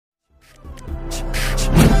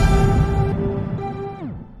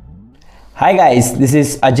Hi guys, this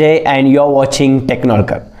is Ajay and you're watching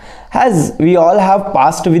Technology. As we all have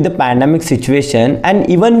passed with the pandemic situation, and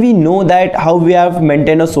even we know that how we have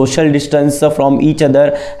maintained a social distance from each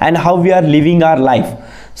other and how we are living our life.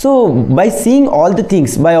 So by seeing all the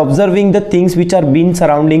things, by observing the things which are been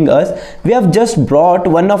surrounding us, we have just brought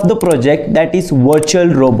one of the project, that is virtual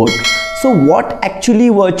robot. So what actually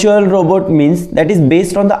virtual robot means, that is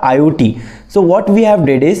based on the IoT. So what we have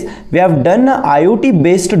did is we have done a IoT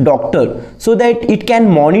based doctor so that it can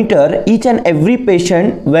monitor each and every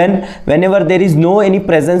patient whenever there is no any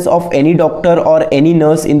presence of any doctor or any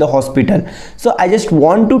nurse in the hospital. So I just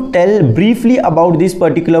want to tell briefly about this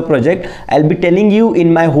particular project. I'll be telling you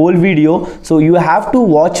in my whole video, so you have to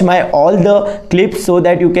watch my all the clips so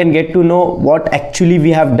that you can get to know what actually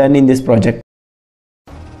we have done in this project.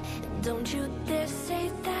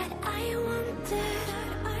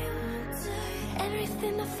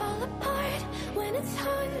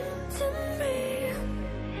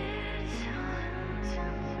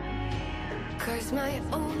 Cause my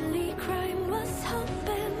only crime was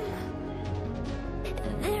hoping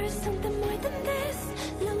there is something more than this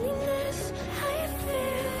loneliness I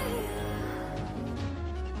feel,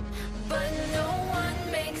 but no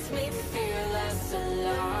one makes me feel less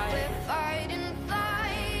alive. We're fighting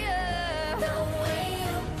fire, the way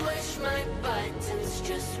you push my buttons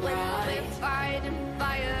just right. We're fighting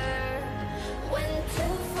fire, when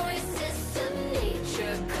two voices of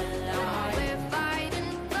nature collide. We're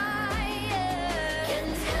fighting fire,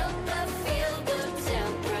 can't help but feel the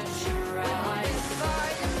temperature rise. We're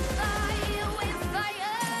fighting fire, we're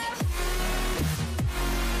fire.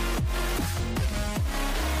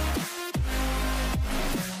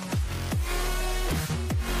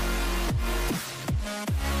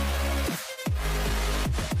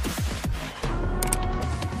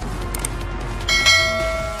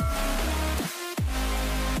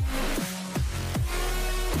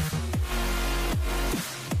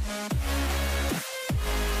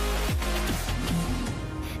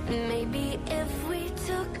 Maybe if we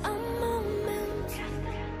took a moment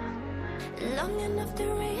long enough to